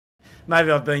Maybe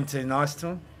I've been too nice to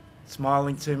them,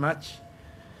 smiling too much.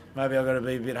 Maybe I've got to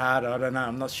be a bit harder. I don't know.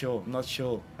 I'm not sure.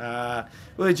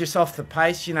 We were just off the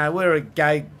pace. You know, we're a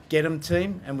go-get-'em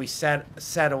team, and we sat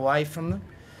away from them.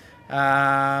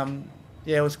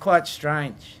 Yeah, it was quite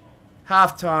strange.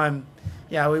 Half-time,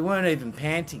 we weren't even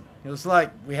panting. It was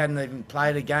like we hadn't even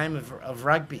played a game of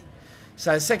rugby.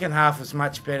 So the second half was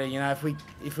much better. You know,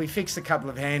 if we fixed a couple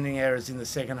of handling errors in the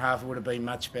second half, it would have been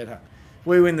much better. If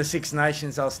we win the Six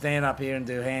Nations, I'll stand up here and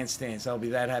do handstands. I'll be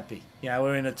that happy. You know,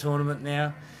 we're in a tournament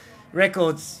now.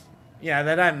 Records, they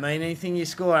don't mean anything. You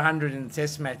score 100 in a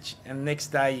test match, and the next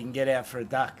day you can get out for a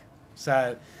duck.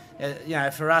 So,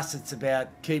 for us, it's about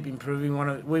keep improving.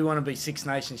 We want to be Six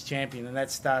Nations champion, and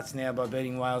that starts now by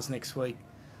beating Wales next week.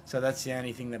 So that's the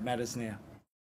only thing that matters now.